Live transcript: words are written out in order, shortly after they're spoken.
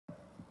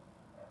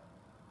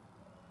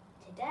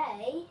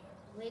Today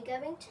we're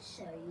going to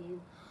show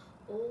you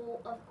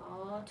all of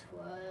our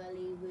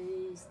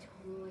Twirlywoos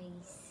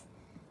toys.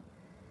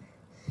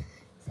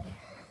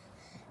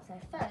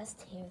 So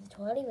first, here are the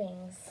twirly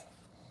wings.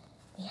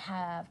 We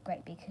have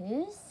Great Big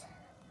Who's,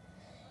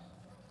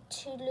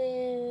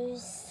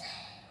 Twirlywoos,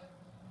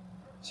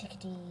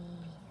 Chickadee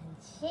and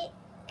Chick,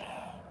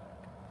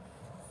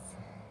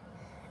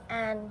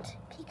 and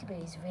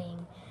Peekaboo's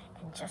ring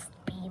can just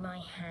be my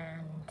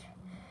hand.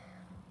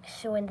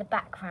 Sure, in the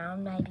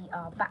background, maybe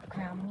our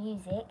background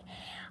music,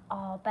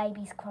 are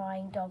babies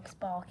crying, dogs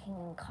barking,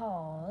 and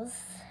cars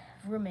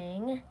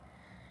rooming,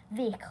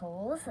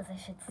 vehicles, as I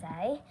should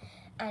say.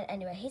 And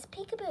anyway, here's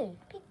Peekaboo.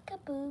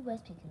 Peekaboo,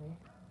 where's Peekaboo?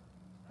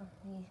 Oh,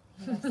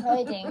 he's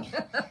hiding.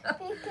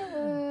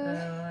 Peekaboo.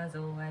 Oh, as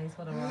always,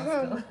 what a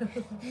rascal.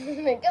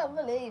 I can't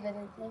believe it.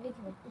 It's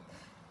Peekaboo.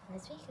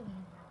 Where's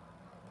Peekaboo?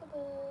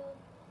 Peekaboo.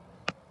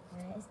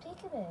 Where's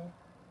Peekaboo?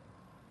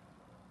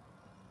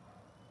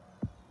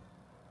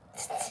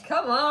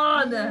 Come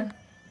on!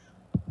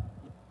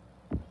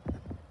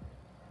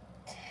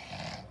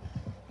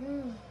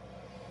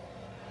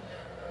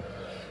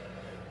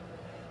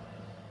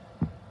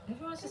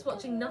 Everyone's just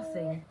watching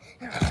nothing.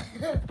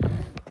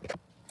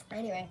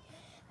 Anyway,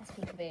 that's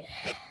Peekaboo.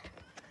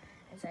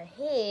 And so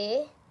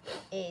here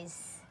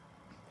is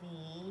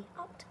the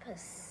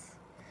octopus.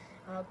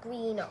 Our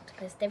green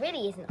octopus. There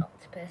really is an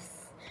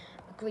octopus.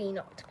 A green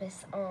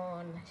octopus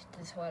on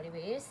the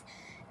Twirlywoos.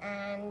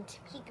 And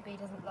Peekaboo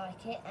doesn't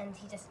like it and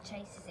he just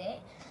chases it.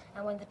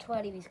 And when the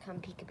Twirlywoos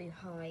come, Peekaboo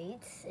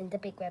hides in the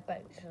big red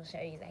boat, which I'll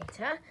show you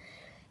later.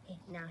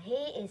 Now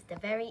here is the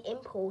very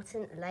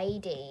important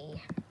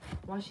lady.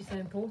 Why is she so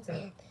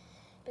important?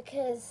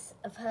 Because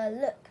of her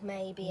look,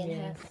 maybe, and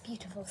Yes. her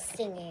beautiful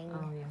singing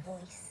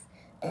voice.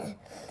 In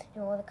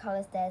all the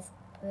colours, there's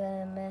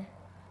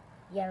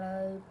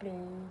yellow,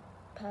 blue,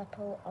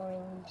 purple,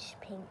 orange,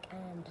 pink,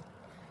 and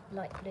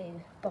light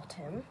blue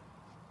bottom.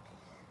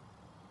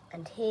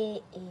 And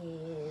here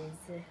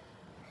is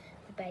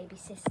the baby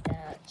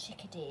sister,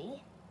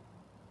 Chickadee.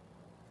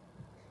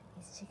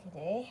 Here's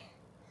Chickadee.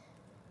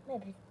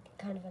 Maybe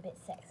kind of a bit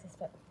sexist,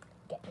 but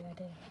get the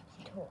idea.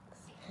 She talks.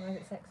 Why is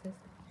it sexist?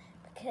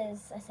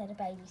 Because I said a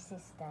baby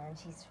sister and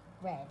she's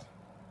red.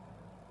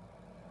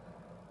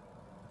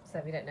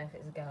 So we don't know if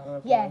it's a girl or a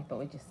boy, Yeah. but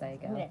we just say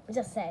girl. Yeah, we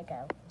just say a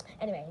girl.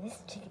 Anyway, this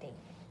is Chickadee.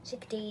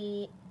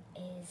 Chickadee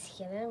is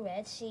yellow and red.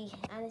 And she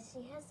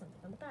has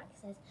something on the back. It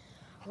says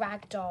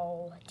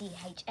Ragdoll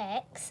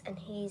DHX, and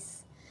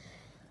he's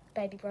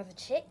baby brother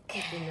Chick.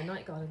 And the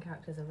Night Garden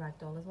characters are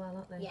ragdoll as well,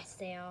 aren't they? Yes,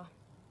 they are.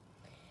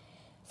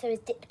 So is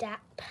Dip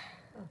Dap.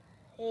 Oh.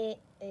 Here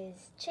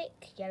is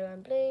Chick, yellow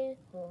and blue,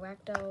 more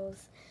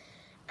ragdolls.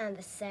 And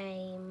the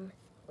same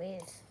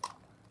with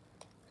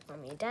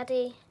Mummy and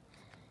Daddy.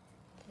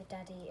 The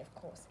daddy, of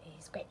course,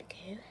 is Great Big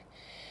Who.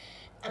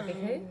 Great Big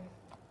Who?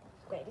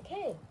 Great Big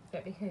Who.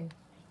 Great Big Who?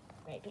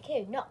 Great Big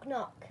Who. Knock,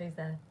 knock. Who's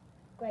there?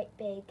 Great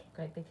Big.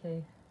 Great Big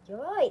Who? You're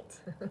right,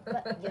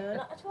 but you're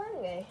not a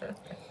Twirlywoo.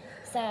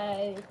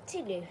 So,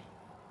 Twirlywoo.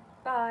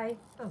 Bye.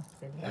 Oh,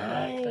 silly.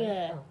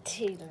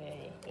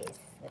 Twirlywoo is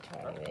the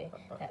Twirlywoo.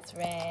 That's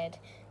red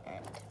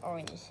and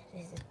orange.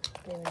 This is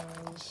blue and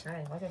orange.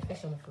 Hey, why is there a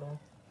fish on the floor?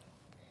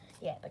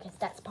 Yeah, because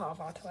that's part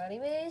of our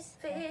Twirlywoos.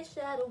 Fish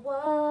out of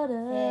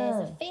water.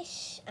 There's a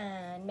fish,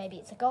 and maybe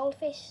it's a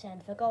goldfish,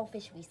 and for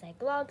goldfish we say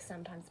glug,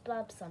 sometimes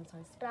blub,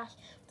 sometimes splash,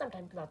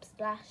 sometimes blub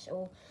splash,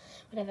 or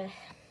whatever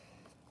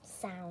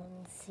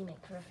sounds you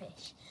make for a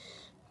fish.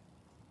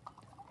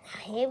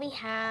 Here we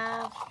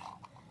have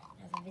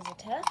a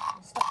visitor,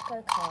 a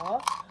stop-go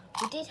car.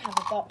 We did have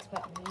a box,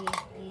 but we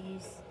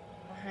use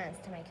our hands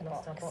to make a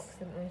box. Lost our box,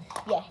 didn't we?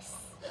 Yes,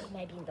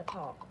 maybe in the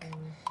park.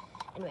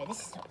 Anyway, this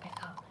is stop-go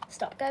car.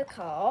 Stop-go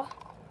car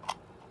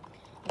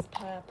is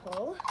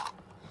purple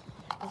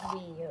with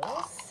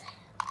wheels.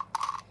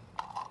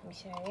 Let me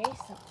show you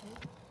something.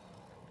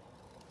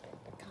 Put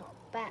the car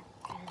back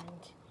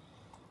and...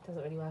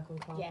 Doesn't really work on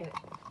carpet, Yeah.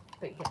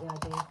 but you get the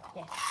idea.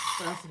 Yes.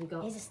 What else have we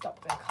got? Here's a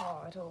stop-go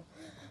car at all.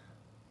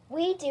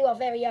 We do our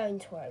very own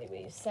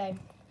Twirlywoos. So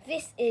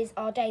this is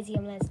our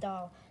Daisyyumland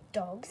style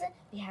dogs.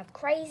 We have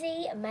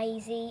Crazy,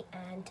 Maisie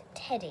and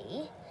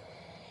Teddy.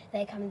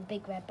 They come in the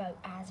big red boat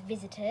as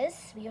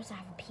visitors. We also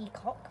have a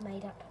peacock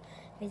made up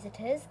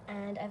visitors.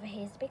 And over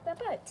here's the big red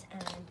boat.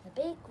 And the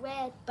big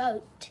red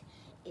boat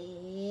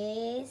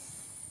is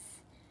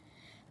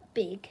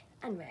big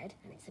and red.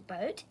 And it's a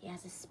boat. It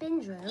has a spin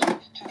drum.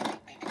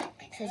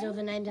 It says all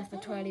the names of the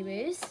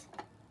Twirlywoos.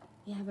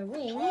 You have a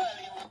ring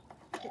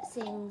that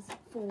sings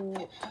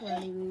 4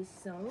 Twirlywoos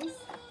songs.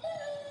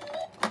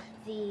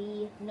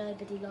 The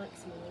Nobody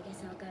Likes Me, I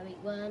guess I'll go eat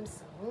worms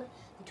song.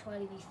 The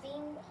Twirlywoo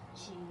theme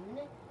tune.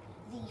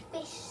 The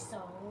fish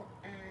song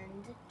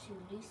and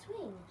Twirlywoo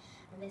swing.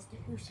 And there's the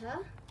hooter.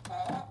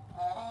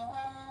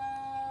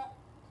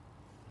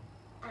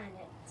 And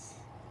it's,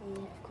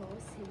 of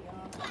course, here we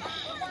are.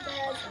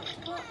 Birds on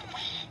top.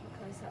 A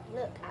close-up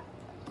look at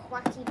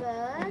Quacky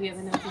Bird. Have you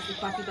ever noticed the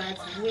Quacky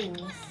Bird's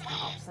wings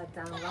are upside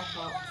down like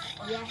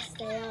hearts? Yes,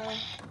 they are.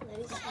 Let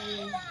me show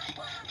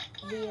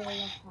you. wheel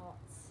of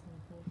hearts.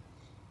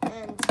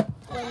 And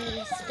when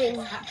we spin,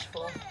 Hatch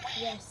for.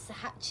 yes, the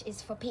hatch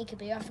is for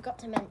peekaboo. I forgot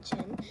to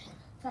mention.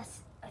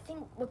 That's, I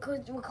think we'll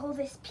call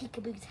this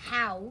peekaboo's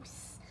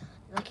house,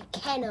 like a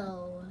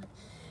kennel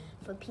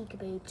for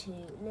peekaboo to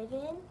live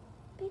in.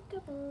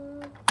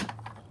 Peekaboo.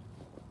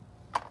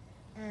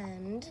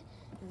 And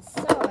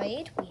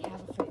inside we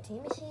have a fruity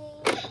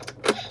machine,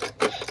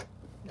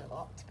 the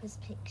octopus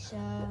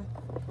picture,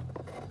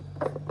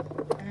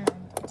 and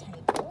a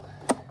table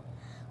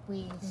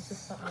with. There's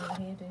this button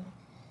over here, dude.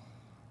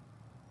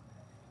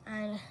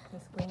 And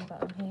This green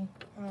button here.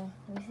 oh,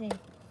 let me see.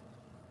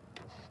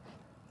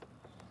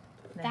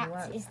 Never That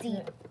works, is does the.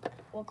 it?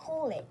 We'll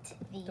call it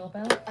the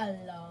Doorbell?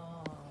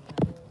 alarm.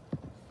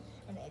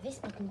 And this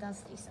button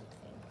does do something.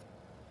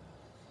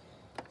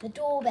 The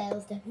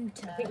doorbell's the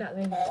hooter. I think that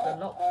means it's the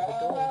lock for the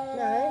door.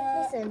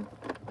 No, listen.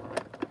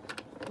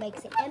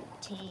 Makes it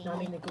empty. No, I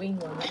mean the green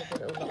one with the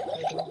little lock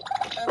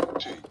for the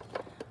door.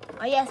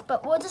 Oh yes,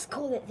 but we'll just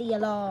call it the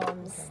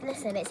alarms. Okay.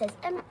 Listen, it says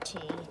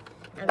empty.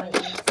 And when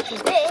you do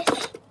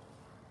this,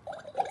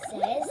 it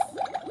says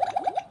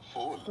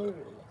full.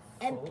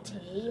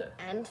 Empty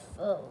and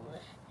full.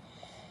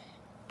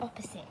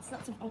 Opposites,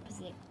 lots of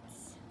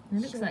opposites. It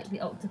looks Short. like the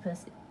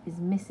octopus is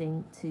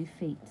missing 2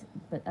 feet,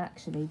 but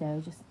actually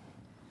they're just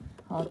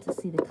hard to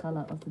see the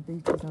colour of the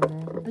booties on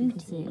there. You can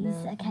see it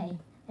Booties. now. Okay,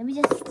 let me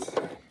just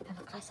have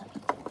a close up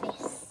of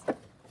this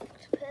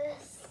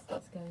octopus.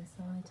 Let's go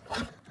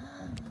inside.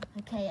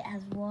 Okay, it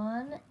has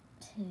 1,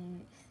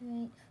 2,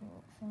 3, 4,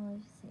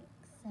 5, 6,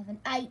 7,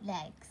 8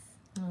 legs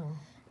Oh,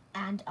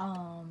 and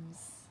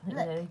arms. I think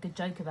we know a good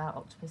joke about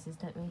octopuses,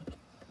 don't we?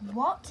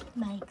 What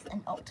makes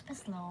an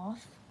octopus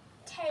laugh?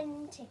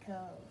 Tentacles.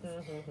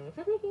 Thank you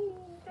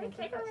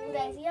for watching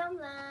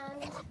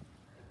Daisyyumland.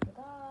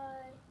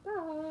 Goodbye.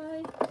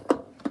 Bye.